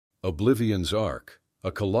Oblivion's Ark,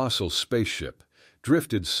 a colossal spaceship,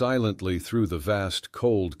 drifted silently through the vast,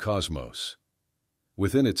 cold cosmos.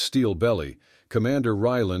 Within its steel belly, Commander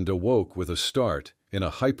Ryland awoke with a start in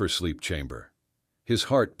a hypersleep chamber. His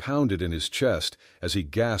heart pounded in his chest as he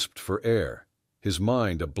gasped for air, his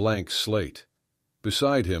mind a blank slate.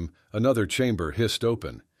 Beside him, another chamber hissed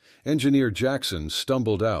open. Engineer Jaxon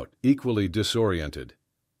stumbled out, equally disoriented.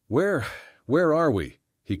 Where are we?"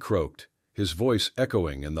 he croaked, his voice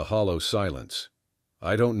echoing in the hollow silence.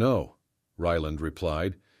 "I don't know," Ryland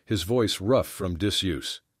replied, his voice rough from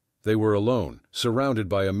disuse. They were alone, surrounded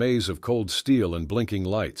by a maze of cold steel and blinking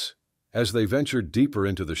lights. As they ventured deeper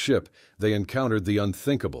into the ship, they encountered the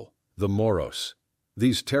unthinkable, the Moros.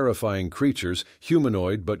 These terrifying creatures,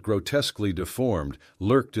 humanoid but grotesquely deformed,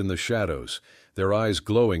 lurked in the shadows, their eyes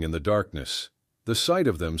glowing in the darkness. The sight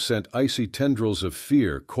of them sent icy tendrils of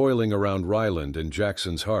fear coiling around Ryland and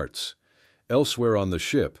Jaxon's hearts. Elsewhere on the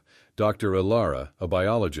ship, Dr. Elara, a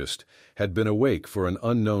biologist, had been awake for an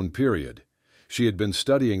unknown period. She had been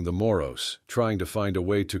studying the Moros, trying to find a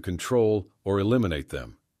way to control or eliminate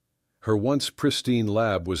them. Her once pristine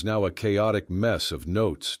lab was now a chaotic mess of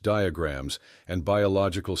notes, diagrams, and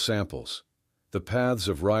biological samples. The paths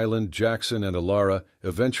of Ryland, Jaxon, and Elara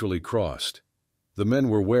eventually crossed. The men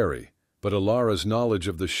were wary, but Elara's knowledge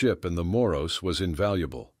of the ship and the Moros was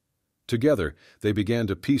invaluable. Together, they began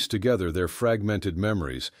to piece together their fragmented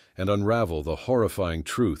memories and unravel the horrifying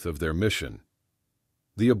truth of their mission.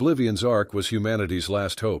 The Oblivion's Ark was humanity's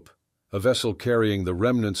last hope, a vessel carrying the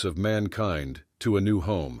remnants of mankind to a new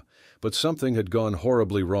home, but something had gone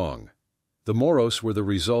horribly wrong. The Moros were the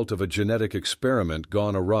result of a genetic experiment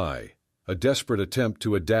gone awry, a desperate attempt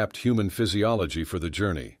to adapt human physiology for the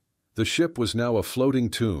journey. The ship was now a floating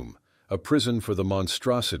tomb, a prison for the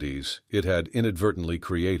monstrosities it had inadvertently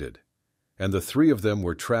created. And the three of them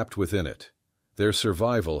were trapped within it, their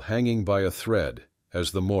survival hanging by a thread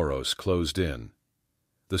as the Moros closed in.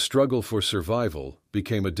 The struggle for survival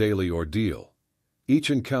became a daily ordeal. Each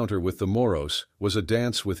encounter with the Moros was a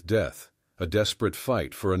dance with death, a desperate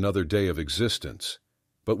fight for another day of existence.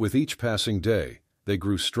 But with each passing day, they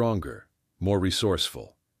grew stronger, more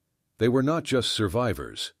resourceful. They were not just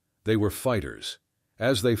survivors, they were fighters.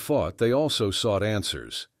 As they fought, they also sought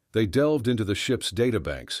answers. They delved into the ship's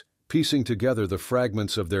databanks, piecing together the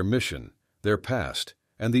fragments of their mission, their past,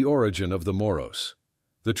 and the origin of the Moros.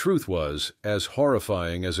 The truth was as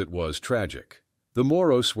horrifying as it was tragic. The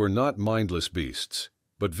Moros were not mindless beasts,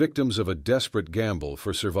 but victims of a desperate gamble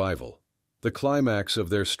for survival. The climax of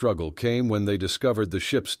their struggle came when they discovered the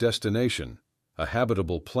ship's destination, a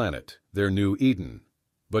habitable planet, their new Eden.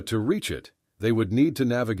 But to reach it, they would need to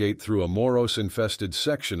navigate through a Moros-infested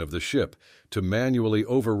section of the ship to manually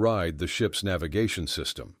override the ship's navigation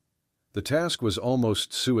system. The task was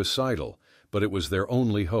almost suicidal, but it was their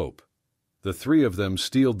only hope. The three of them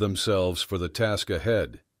steeled themselves for the task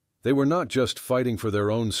ahead. They were not just fighting for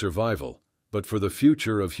their own survival, but for the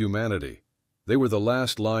future of humanity. They were the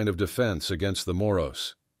last line of defense against the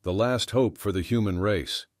Moros, the last hope for the human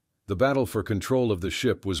race. The battle for control of the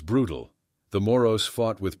ship was brutal. The Moros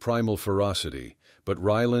fought with primal ferocity, but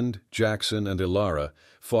Ryland, Jaxon, and Elara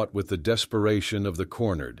fought with the desperation of the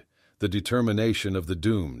cornered, the determination of the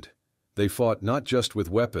doomed. They fought not just with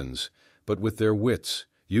weapons, but with their wits,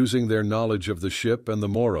 using their knowledge of the ship and the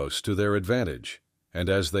Moros to their advantage. And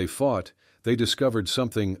as they fought, they discovered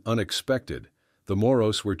something unexpected. The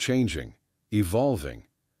Moros were changing, evolving.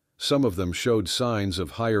 Some of them showed signs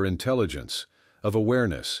of higher intelligence, of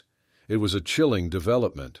awareness. It was a chilling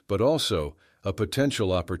development, but also a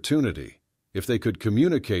potential opportunity. If they could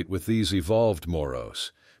communicate with these evolved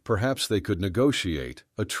Moros, perhaps they could negotiate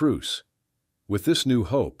a truce. With this new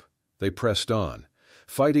hope, they pressed on,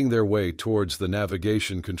 fighting their way towards the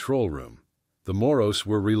navigation control room. The Moros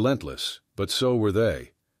were relentless, but so were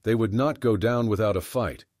they. They would not go down without a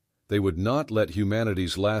fight. They would not let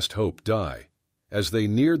humanity's last hope die. As they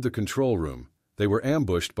neared the control room, they were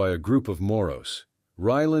ambushed by a group of Moros.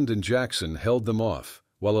 Ryland and Jaxon held them off,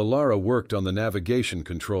 while Elara worked on the navigation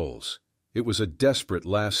controls. It was a desperate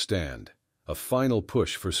last stand, a final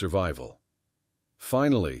push for survival.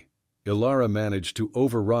 Finally, Elara managed to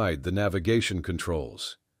override the navigation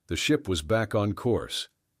controls. The ship was back on course,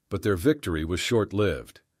 but their victory was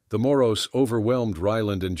short-lived. The Moros overwhelmed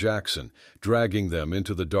Ryland and Jaxon, dragging them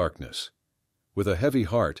into the darkness. With a heavy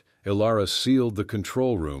heart, Elara sealed the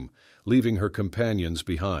control room, leaving her companions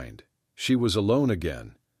behind. She was alone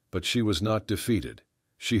again, but she was not defeated.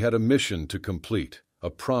 She had a mission to complete, a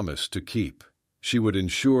promise to keep. She would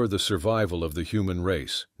ensure the survival of the human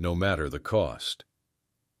race, no matter the cost.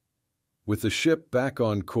 With the ship back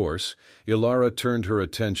on course, Elara turned her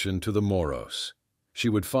attention to the Moros. She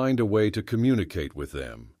would find a way to communicate with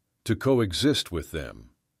them, to coexist with them.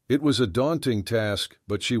 It was a daunting task,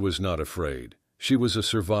 but she was not afraid. She was a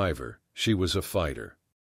survivor. She was a fighter.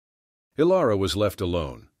 Elara was left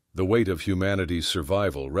alone, the weight of humanity's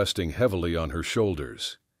survival resting heavily on her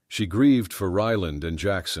shoulders. She grieved for Ryland and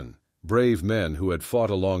Jaxon, brave men who had fought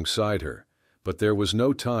alongside her, but there was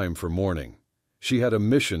no time for mourning. She had a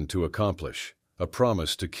mission to accomplish, a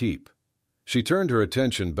promise to keep. She turned her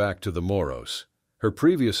attention back to the Moros. Her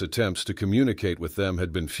previous attempts to communicate with them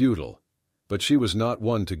had been futile, but she was not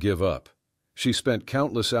one to give up. She spent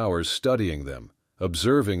countless hours studying them,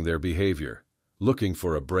 observing their behavior, looking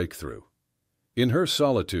for a breakthrough. In her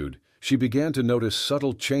solitude, she began to notice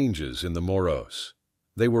subtle changes in the Moros.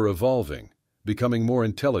 They were evolving, becoming more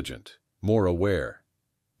intelligent, more aware.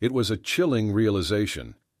 It was a chilling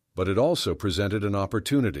realization, but it also presented an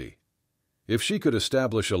opportunity. If she could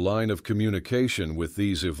establish a line of communication with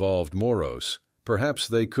these evolved Moros, perhaps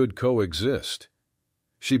they could coexist.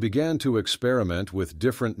 She began to experiment with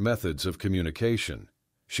different methods of communication.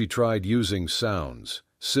 She tried using sounds,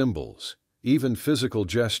 symbols, even physical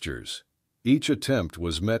gestures. Each attempt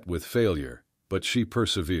was met with failure, but she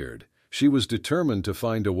persevered. She was determined to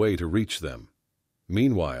find a way to reach them.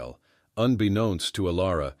 Meanwhile, unbeknownst to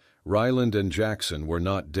Elara, Ryland and Jaxon were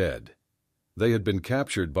not dead. They had been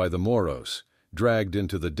captured by the Moros, dragged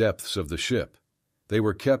into the depths of the ship. They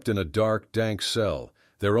were kept in a dark, dank cell,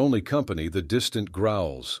 their only company the distant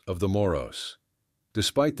growls of the Moros.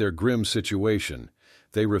 Despite their grim situation,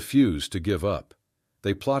 they refused to give up.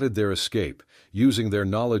 They plotted their escape, using their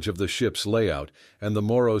knowledge of the ship's layout and the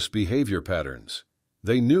Moros' behavior patterns.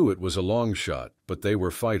 They knew it was a long shot, but they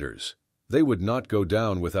were fighters. They would not go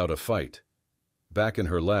down without a fight. Back in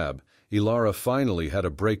her lab, Elara finally had a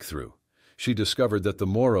breakthrough. She discovered that the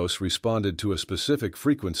Moros responded to a specific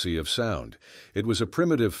frequency of sound. It was a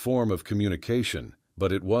primitive form of communication,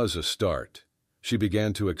 but it was a start. She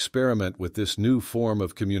began to experiment with this new form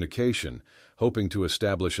of communication, hoping to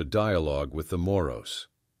establish a dialogue with the Moros.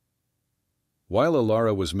 While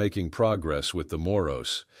Elara was making progress with the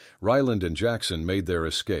Moros, Ryland and Jaxon made their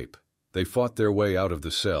escape. They fought their way out of the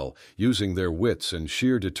cell, using their wits and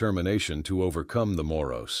sheer determination to overcome the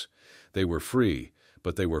Moros. They were free,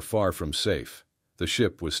 but they were far from safe. The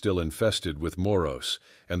ship was still infested with Moros,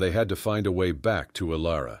 and they had to find a way back to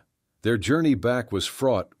Elara. Their journey back was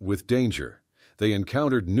fraught with danger. They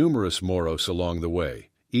encountered numerous Moros along the way,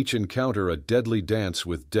 each encounter a deadly dance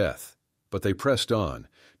with death. But they pressed on,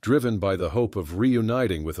 driven by the hope of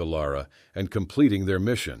reuniting with Elara and completing their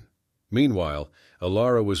mission. Meanwhile,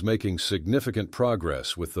 Elara was making significant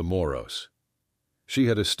progress with the Moros. She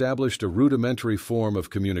had established a rudimentary form of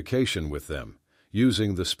communication with them,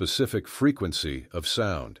 using the specific frequency of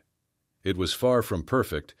sound. It was far from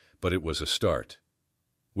perfect, but it was a start.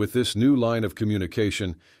 With this new line of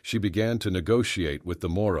communication, she began to negotiate with the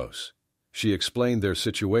Moros. She explained their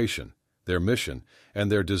situation, their mission,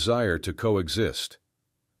 and their desire to coexist.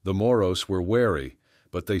 The Moros were wary,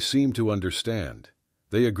 but they seemed to understand.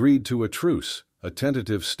 They agreed to a truce, a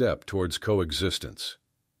tentative step towards coexistence.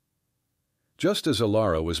 Just as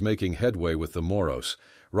Elara was making headway with the Moros,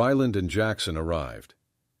 Ryland and Jaxon arrived.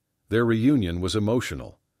 Their reunion was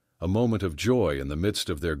emotional, a moment of joy in the midst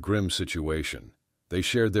of their grim situation. They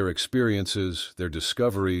shared their experiences, their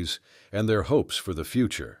discoveries, and their hopes for the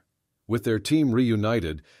future. With their team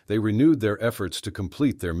reunited, they renewed their efforts to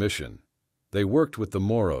complete their mission. They worked with the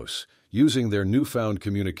Moros, using their newfound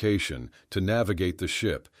communication to navigate the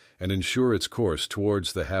ship and ensure its course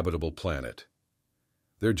towards the habitable planet.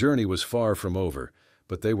 Their journey was far from over,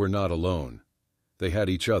 but they were not alone. They had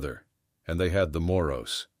each other, and they had the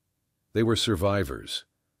Moros. They were survivors,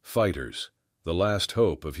 fighters, the last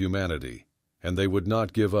hope of humanity, and they would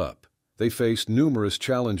not give up. They faced numerous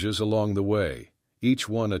challenges along the way, each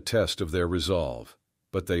one a test of their resolve,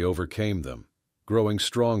 but they overcame them, growing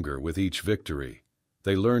stronger with each victory.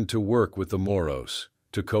 They learned to work with the Moros,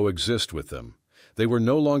 to coexist with them. They were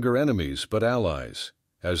no longer enemies but allies.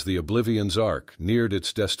 As the Oblivion's arc neared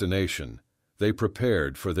its destination, they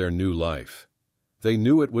prepared for their new life. They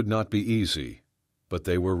knew it would not be easy, but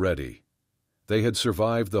they were ready. They had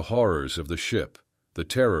survived the horrors of the ship, the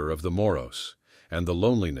terror of the Moros, and the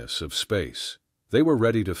loneliness of space. They were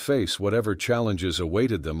ready to face whatever challenges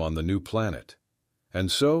awaited them on the new planet.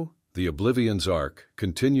 And so, the Oblivion's arc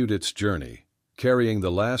continued its journey, carrying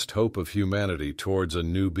the last hope of humanity towards a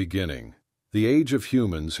new beginning. The age of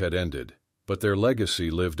humans had ended, but their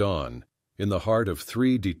legacy lived on, in the heart of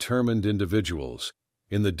three determined individuals,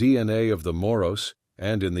 in the DNA of the Moros,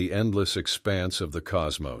 and in the endless expanse of the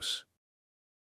cosmos.